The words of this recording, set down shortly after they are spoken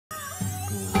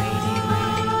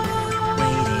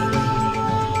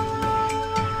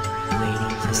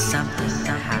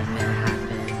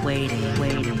for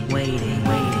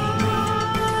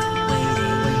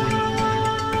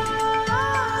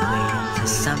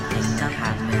something to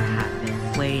happen.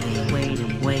 Waiting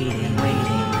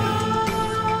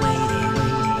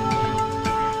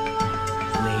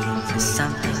for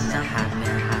something to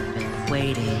happen.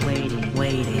 Waiting.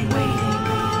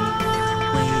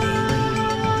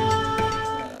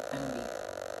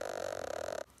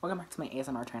 Welcome back to my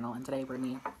ASMR channel, and today we're gonna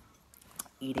be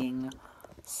eating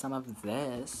some of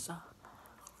this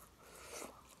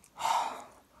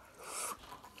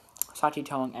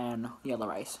sachitong and yellow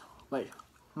rice, which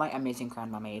my amazing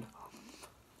grandma made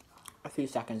a few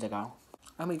seconds ago.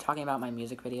 I'm gonna be talking about my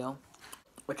music video,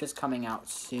 which is coming out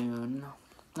soon.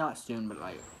 Not soon, but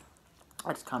like,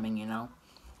 it's coming, you know.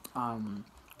 I'm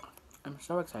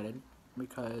so excited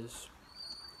because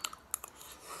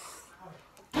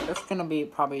it's gonna be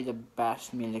probably the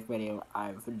best music video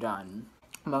I've done.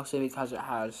 Mostly because it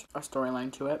has a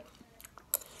storyline to it.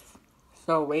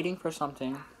 So waiting for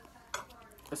something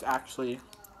is actually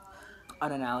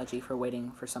an analogy for waiting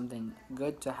for something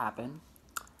good to happen.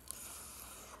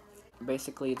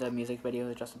 Basically, the music video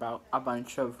is just about a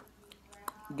bunch of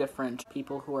different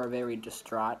people who are very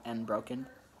distraught and broken.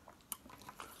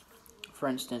 For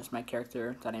instance, my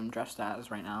character that I'm dressed as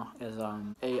right now is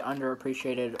a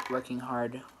underappreciated, working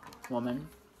hard woman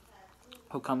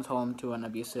who comes home to an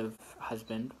abusive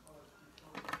husband.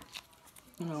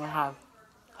 You know,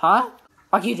 huh?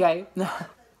 Fuck you, Jay.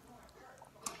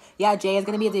 Yeah, Jay is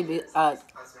gonna be the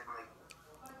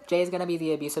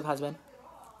abusive husband.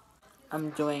 I'm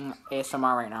doing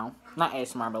ASMR right now. Not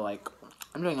ASMR, but like,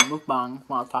 I'm doing a mukbang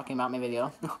while talking about my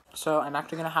video. So I'm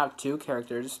actually gonna have two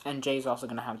characters, and Jay's also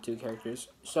gonna have two characters.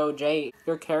 So Jay,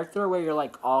 your character where you're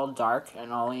like all dark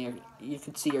and only you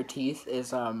can see your teeth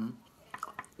is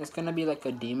it's gonna be like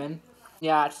a demon.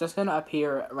 Yeah, it's just gonna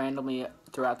appear randomly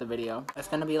throughout the video. It's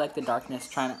gonna be like the darkness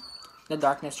trying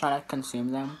to consume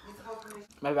them.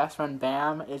 My best friend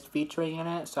Bam is featuring in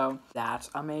it, so that's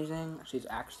amazing. She's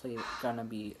actually gonna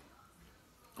be,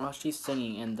 well, she's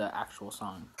singing in the actual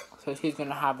song. So she's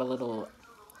gonna have a little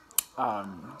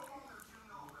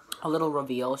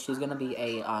reveal. She's gonna be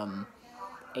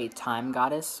a time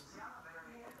goddess.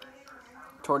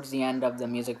 Towards the end of the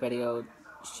music video,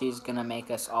 she's gonna make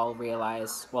us all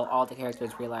realize, well, all the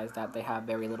characters realize that they have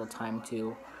very little time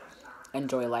to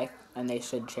enjoy life and they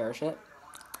should cherish it.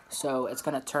 So it's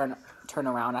gonna turn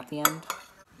around at the end.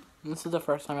 This is the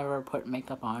first time I've ever put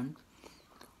makeup on,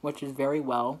 which is very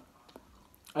well.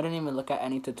 I didn't even look at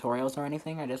any tutorials or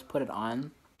anything. I just put it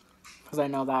on because I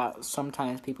know that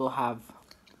sometimes people have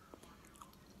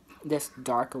this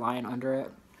dark line under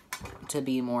it to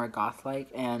be more goth-like,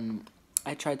 and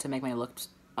I tried to make my lips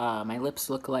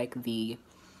look like the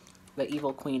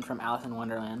evil queen from Alice in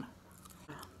Wonderland.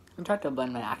 I tried to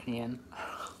blend my acne in.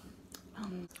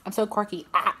 I'm so quirky.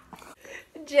 Ah.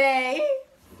 Jay,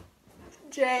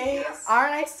 yes.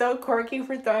 Aren't I so quirky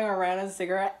for throwing a random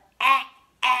cigarette?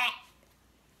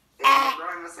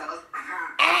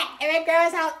 In my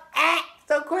grandma's house.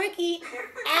 So quirky.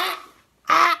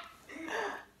 I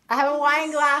have a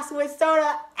wine glass with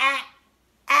soda.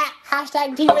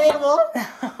 Hashtag tea relatable.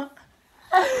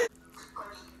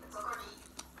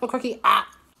 So quirky.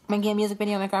 Making a music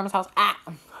video in my grandma's house.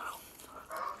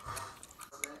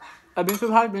 Abusive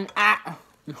husband.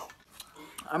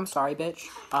 I'm sorry, bitch.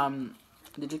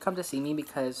 Did you come to see me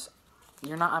because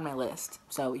you're not on my list,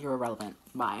 so you're irrelevant.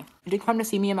 Bye. Did you come to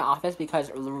see me in my office because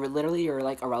literally you're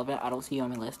like irrelevant? I don't see you on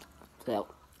my list. So,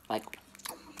 like,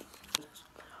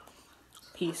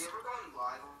 peace.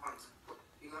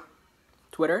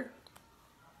 Twitter?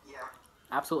 Yeah.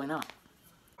 Absolutely not.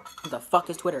 What the fuck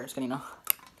is Twitter? Just kidding, no.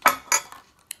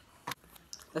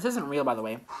 This isn't real, by the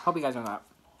way. Hope you guys know that.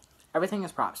 Everything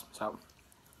is props, so.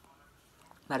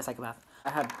 Not a psychopath. I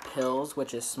have pills,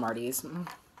 which is Smarties.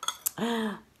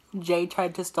 Jay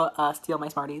tried to steal my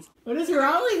Smarties. What is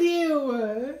wrong with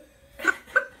you?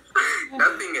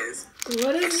 Nothing is.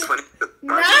 What is it?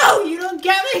 No, you don't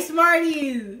get my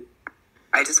Smarties.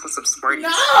 I just want some Smarties.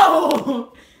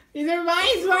 No! These are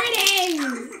my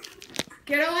Smarties!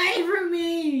 Get away from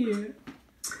me!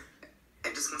 I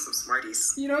just want some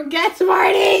Smarties. You don't get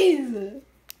Smarties!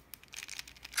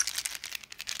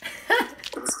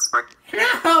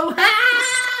 No!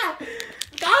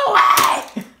 Go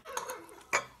away!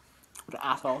 What an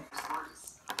asshole.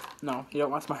 No, you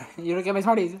don't want Smarties. You don't get my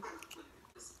Smarties.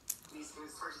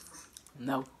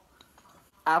 No.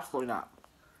 Absolutely not.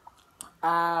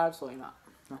 Absolutely not.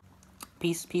 No.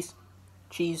 Peace,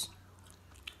 cheese,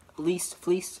 lease,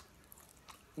 fleece,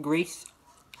 grease.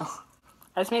 Oh.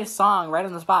 I just made a song right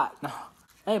on the spot. No.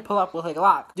 Hey, pull up with like a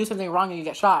lock. Do something wrong and you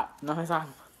get shot. No, it's not.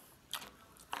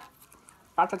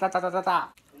 Da, da, da, da, da, da.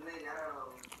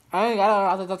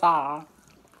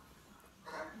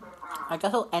 I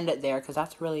guess I'll end it there because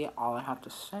that's really all I have to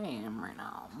say right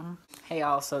now. Hey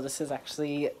y'all, so this is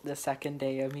actually the second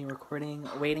day of me recording,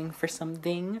 waiting for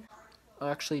something. I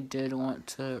actually did want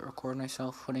to record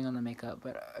myself putting on the makeup,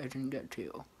 but I didn't get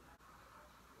to.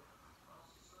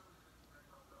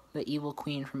 The evil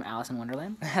queen from Alice in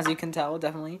Wonderland, as you can tell,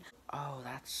 definitely. Oh,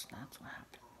 that's what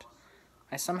happened.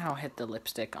 I somehow hit the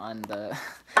lipstick on the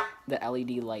the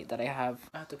LED light that I have.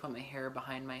 I have to put my hair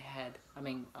behind my head. I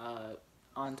mean,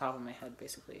 on top of my head,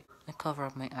 basically. I cover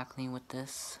up my acne with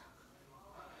this.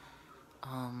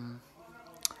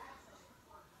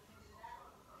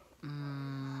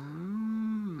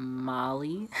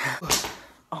 Molly.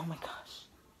 Oh my gosh.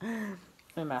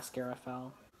 My mascara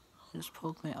fell. I just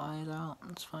poked my eyes out.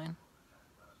 It's fine.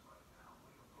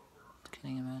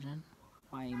 Can you imagine?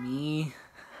 Why me?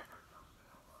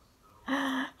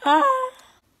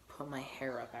 Put my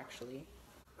hair up, actually.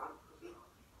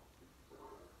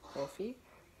 Wolfie?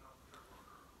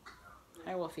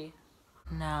 Hi, Wolfie.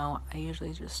 Now, I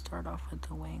usually just start off with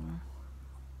the wing.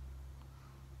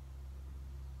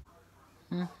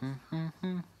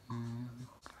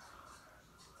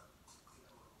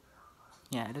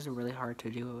 Yeah, it is really hard to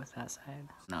do it with that side.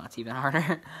 No, it's even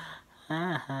harder.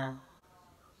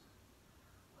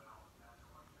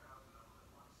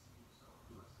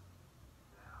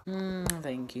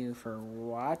 Thank you for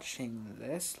watching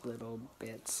this little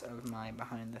bits of my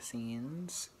behind the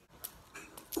scenes.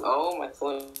 Oh, my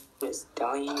phone is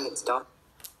dying. It's dying.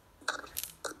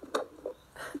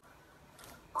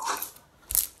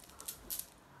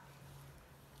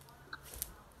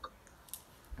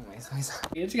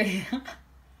 It's getting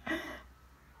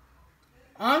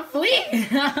on fleek.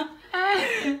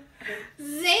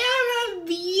 Sam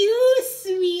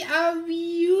abuse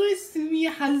me,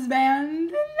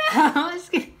 husband.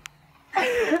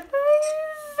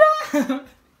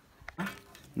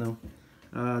 No,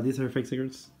 No. These are fake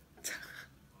cigarettes.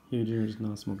 Hugo Jr. is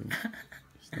not smoking.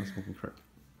 He's not smoking crack.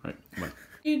 Right, bye. What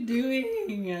are you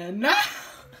doing? No!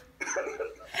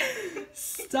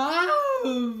 Stop!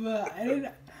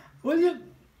 What is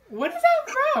that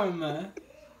from?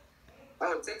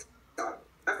 Oh, TikTok.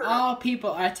 All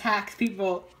people are tax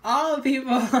people. All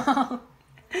people. Have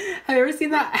you ever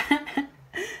seen that?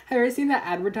 Have you ever seen that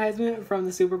advertisement from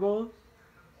the Super Bowl?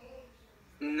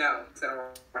 No, because I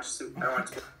don't watch Super. I watch.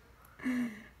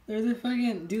 There's a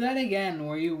fucking do that again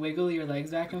where you wiggle your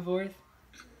legs back and forth.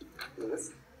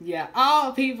 Yes. Yeah,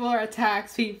 all people are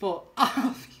tax people.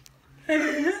 All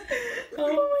people.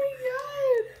 Oh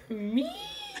my god, me.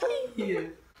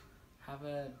 Have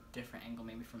a different angle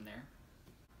maybe from there.